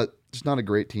 but it's not a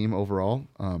great team overall.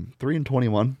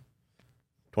 3-21.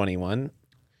 21.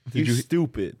 Did you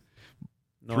stupid?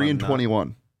 No,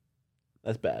 3-21.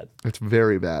 That's bad. It's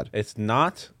very bad. It's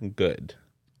not good.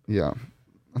 Yeah,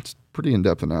 that's pretty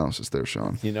in-depth analysis there,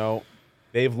 Sean. You know,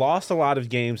 they've lost a lot of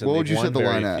games. And what would you set the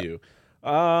line at? Few.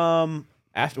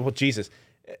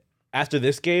 After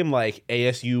this game, like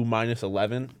ASU minus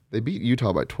 11. They beat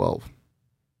Utah by 12.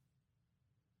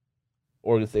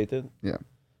 Oregon State did. Yeah,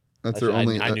 that's their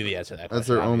only. I knew the answer to that. That's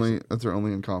their only. That's their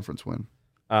only in conference win.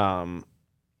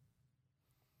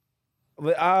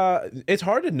 It's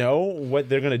hard to know what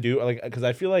they're gonna do, like, because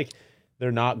I feel like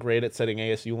they're not great at setting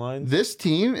ASU lines. This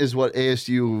team is what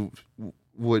ASU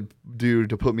would do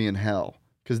to put me in hell,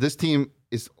 because this team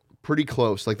is pretty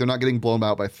close. Like, they're not getting blown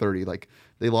out by 30. Like,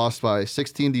 they lost by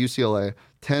 16 to UCLA,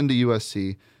 10 to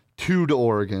USC, 2 to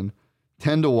Oregon,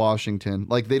 10 to Washington.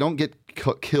 Like, they don't get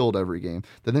killed every game.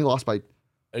 Then they lost by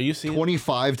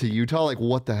 25 to Utah. Like,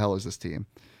 what the hell is this team?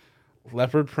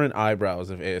 Leopard print eyebrows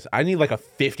of ASU. I need like a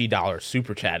 $50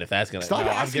 super chat if that's gonna stop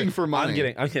asking for money.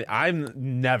 I'm kidding. I'm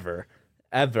never,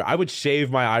 ever. I would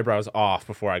shave my eyebrows off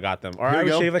before I got them, or I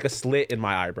would shave like a slit in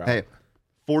my eyebrow. Hey,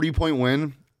 40-point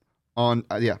win on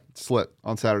slit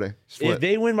on Saturday. Slit. If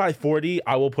they win by 40,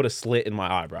 I will put a slit in my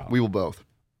eyebrow. We will both.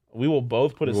 We will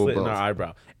both put a slit in our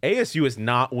eyebrow. ASU is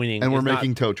not winning, and we're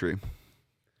making toe tree.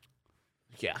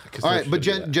 Yeah. All right, but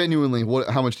genuinely,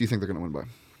 how much do you think they're going to win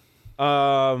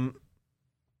by?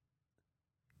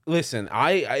 Listen,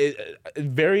 I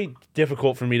very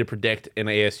difficult for me to predict an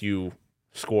ASU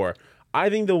score. I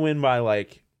think they'll win by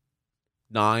like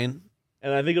 9,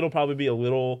 and I think it'll probably be a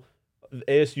little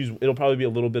it'll probably be a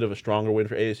little bit of a stronger win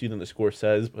for ASU than the score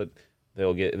says, but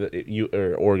they'll get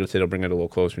Oregon State will bring it a little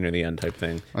closer near the end type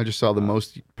thing. I just saw the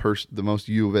most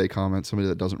U of A comment, somebody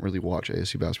that doesn't really watch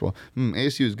ASU basketball.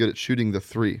 ASU is good at shooting the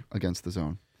 3 against the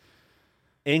zone.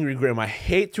 Angry Grim, I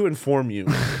hate to inform you,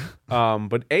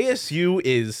 but ASU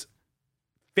is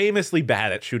famously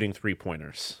bad at shooting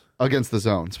 3-pointers. Against the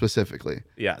zone, specifically.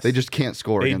 Yes. They just can't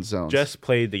score against zones. They just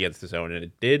played against the zone, and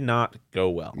it did not go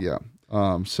well. Yeah.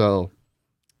 So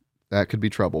that could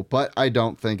be trouble. But I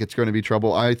don't think it's going to be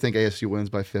trouble. I think ASU wins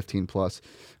by 15+.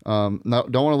 Don't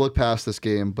want to look past this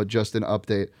game, but just an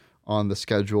update on the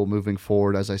schedule moving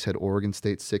forward. As I said, Oregon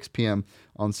State 6 p.m.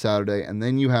 on Saturday, and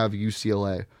then you have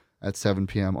UCLA at 7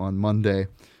 p.m. on Monday.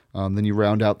 Then you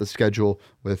round out the schedule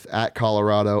with at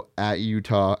Colorado, at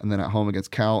Utah, and then at home against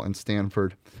Cal and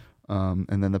Stanford, and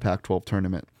then the Pac-12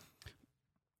 tournament.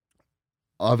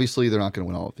 Obviously, they're not going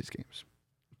to win all of these games.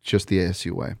 Just the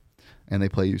ASU way, and they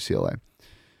play UCLA.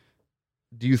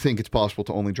 Do you think it's possible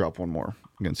to only drop one more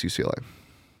against UCLA?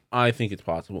 I think it's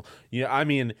possible. Yeah, I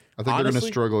mean, I think they're going to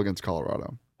struggle against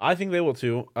Colorado. I think they will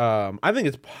too. I think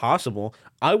it's possible.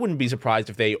 I wouldn't be surprised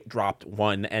if they dropped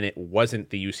one and it wasn't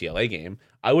the UCLA game.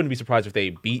 I wouldn't be surprised if they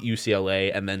beat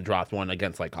UCLA and then dropped one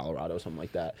against like Colorado, something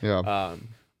like that. Yeah.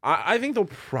 I think they'll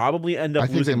probably end up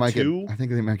losing 2. I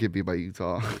think they might get beat by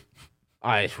Utah.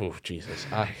 Jesus.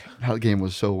 That game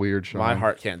was so weird, Sean. My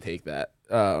heart can't take that.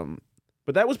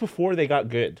 But that was before they got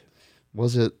good.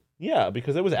 Was it? Yeah,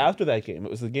 because it was after that game. It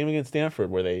was the game against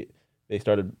Stanford where they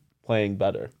started playing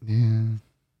better. Yeah.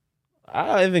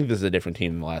 I think this is a different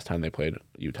team than the last time they played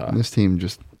Utah. This team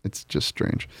it's just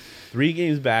strange. 3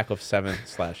 games back of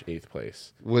 7th/8th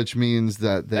place. Which means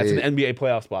that that's an NBA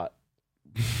playoff spot.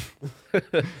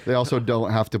 They also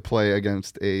don't have to play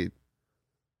against a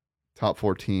top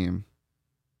 4 team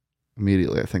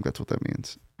immediately. I think that's what that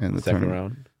means. In the second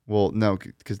round? Well, no,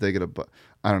 because they get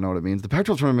I don't know what it means. The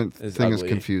Pac-12 tournament thing is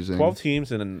confusing. 12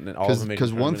 teams and all of them.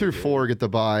 Because 1 through 4 get the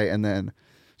bye, and then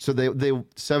so they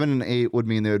 7 and 8 would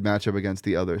mean they would match up against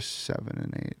the other 7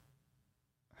 and 8.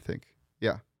 I think,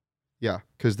 yeah,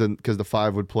 because the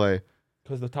 5 would play.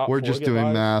 Because the top. We're just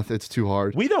doing math. It's too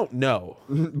hard. We don't know.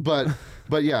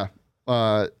 but yeah,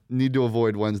 need to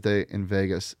avoid Wednesday in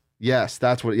Vegas. Yes,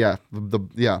 that's what. Yeah,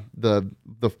 the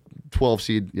 12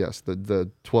 seed. Yes,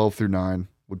 the 12 through 9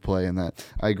 would play in that.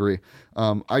 I agree.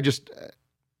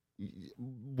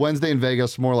 Wednesday in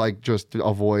Vegas, more like just to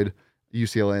avoid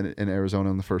UCLA and Arizona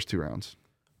in the first 2 rounds.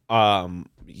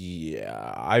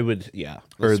 Yeah, I would. Yeah,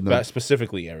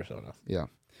 specifically Arizona. Yeah,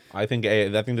 I think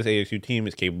this ASU team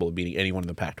is capable of beating anyone in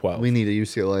the Pac-12. We need a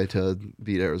UCLA to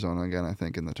beat Arizona again, I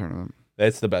think, in the tournament.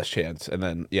 That's the best chance, and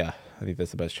then I think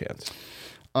that's the best chance.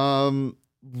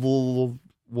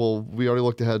 well, we already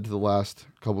looked ahead to the last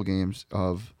couple games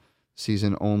of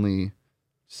season, only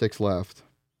 6 left.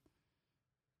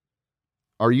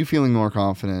 Are you feeling more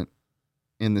confident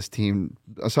in this team,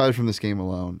 aside from this game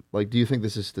alone? Like, do you think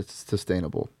this is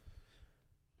sustainable?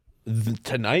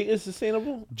 Tonight is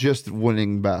sustainable? Just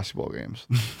winning basketball games.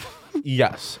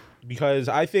 Yes, because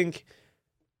I think,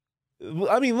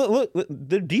 I mean, look,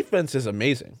 their defense is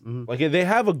amazing. Mm-hmm. Like, they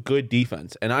have a good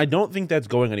defense, and I don't think that's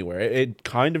going anywhere. It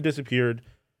kind of disappeared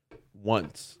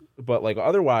once, but like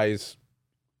otherwise,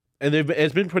 and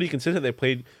it's been pretty consistent. They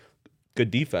played good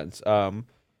defense.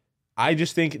 I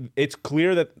just think it's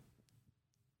clear that,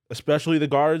 especially the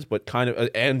guards, but kind of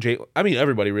and I mean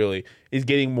everybody really is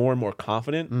getting more and more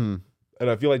confident, and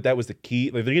I feel like that was the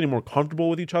key. Like, they're getting more comfortable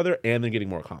with each other, and they're getting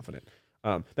more confident.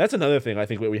 That's another thing I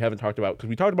think we haven't talked about, because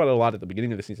we talked about it a lot at the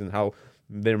beginning of the season, how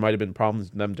there might have been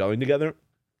problems them gelling together.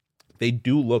 They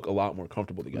do look a lot more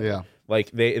comfortable together. Yeah.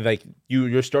 Like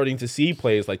you're starting to see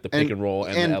plays like the pick and roll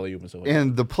and the alley-oop and so on.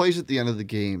 And the plays at the end of the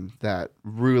game that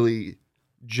really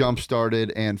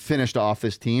jump-started and finished off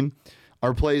this team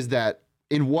are plays that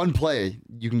in one play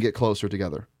you can get closer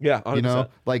together. Yeah, 100%. You know,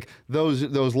 like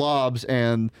those lobs,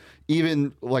 and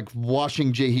even like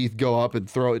watching Jay Heath go up and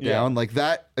throw it down, like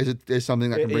that is something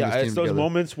that can bring this team it's together. those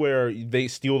moments where they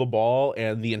steal the ball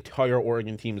and the entire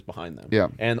Oregon team is behind them. Yeah,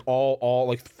 and all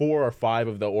like 4 or 5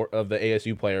 of the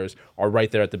ASU players are right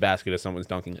there at the basket as someone's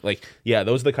dunking. Like, yeah,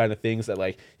 those are the kind of things that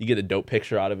like you get a dope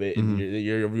picture out of it, and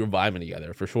you're vibing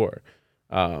together for sure.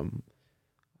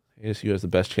 ASU has the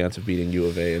best chance of beating U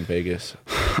of A in Vegas.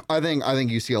 I think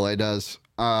UCLA does.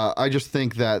 I just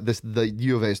think that the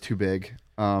U of A is too big.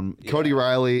 Cody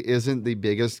Riley isn't the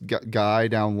biggest guy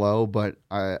down low, but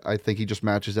I think he just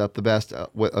matches up the best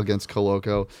against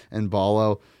Coloco and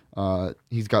Ballo.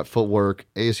 He's got footwork.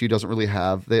 ASU doesn't really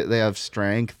have. They have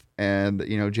strength, and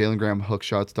Jalen Graham hook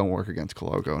shots don't work against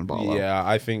Coloco and Ballo. Yeah,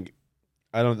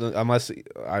 I don't unless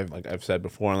I've said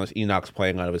before, unless Enoch's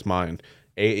playing out of his mind.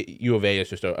 U of A is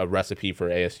just a recipe for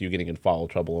ASU getting in foul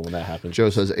trouble, and when that happens, Joe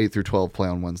says 8 through 12 play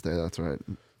on Wednesday. That's right.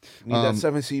 Need that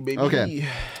 7 seed, baby. Okay,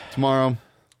 tomorrow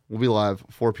we'll be live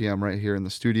 4 p.m. right here in the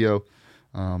studio.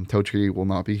 Totri will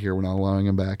not be here. We're not allowing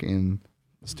him back in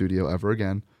the studio ever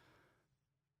again.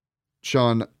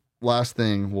 Sean, last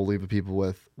thing we'll leave the people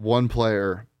with: one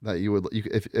player that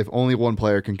if only one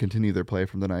player can continue their play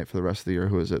from the night for the rest of the year,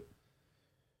 who is it?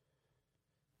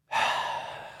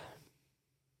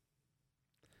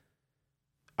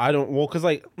 I don't, well, because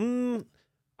I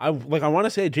want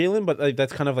to say Jalen, but like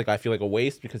that's kind of like I feel like a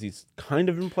waste, because he's kind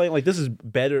of been playing like this is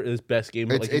better his best game.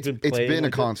 Like it's been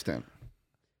a constant.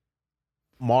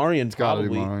 Marreon's gotta be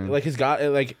probably Marreon. like he's got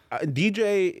like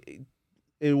DJ.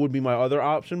 It would be my other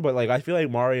option, but like I feel like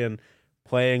Marreon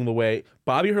playing the way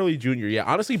Bobby Hurley Jr. Yeah,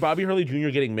 honestly, Bobby Hurley Jr.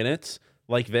 getting minutes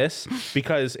like this,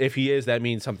 because if he is, that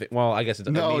means something. Well, I guess it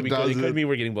doesn't. It could mean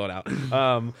we're getting blown out.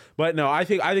 But no, I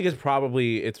think it's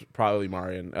probably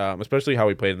Marreon, especially how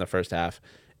he played in the first half.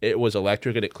 It was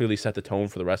electric, and it clearly set the tone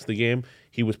for the rest of the game.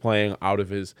 He was playing out of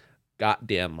his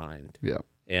goddamn mind. Yeah,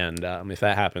 and if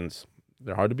that happens,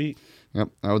 they're hard to beat.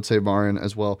 Yep, I would say Marreon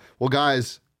as well. Well,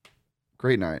 guys,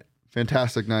 great night,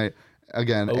 fantastic night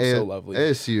again. So lovely.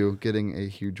 ASU getting a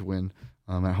huge win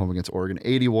at home against Oregon,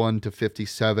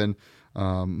 81-57.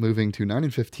 Moving to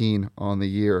 9-15 on the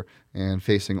year and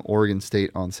facing Oregon State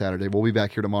on Saturday. We'll be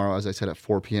back here tomorrow, as I said, at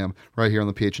 4 p.m. right here on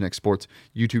the PHNX Sports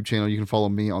YouTube channel. You can follow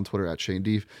me on Twitter at Shane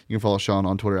Deef. You can follow Sean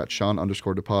on Twitter at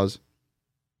Sean_DePaz.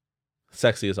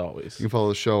 Sexy as always. You can follow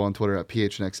the show on Twitter at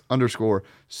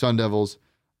PHNX_Sun Devils.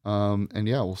 And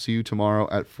yeah, we'll see you tomorrow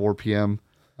at 4 p.m.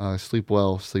 Sleep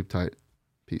well, sleep tight.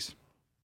 Peace.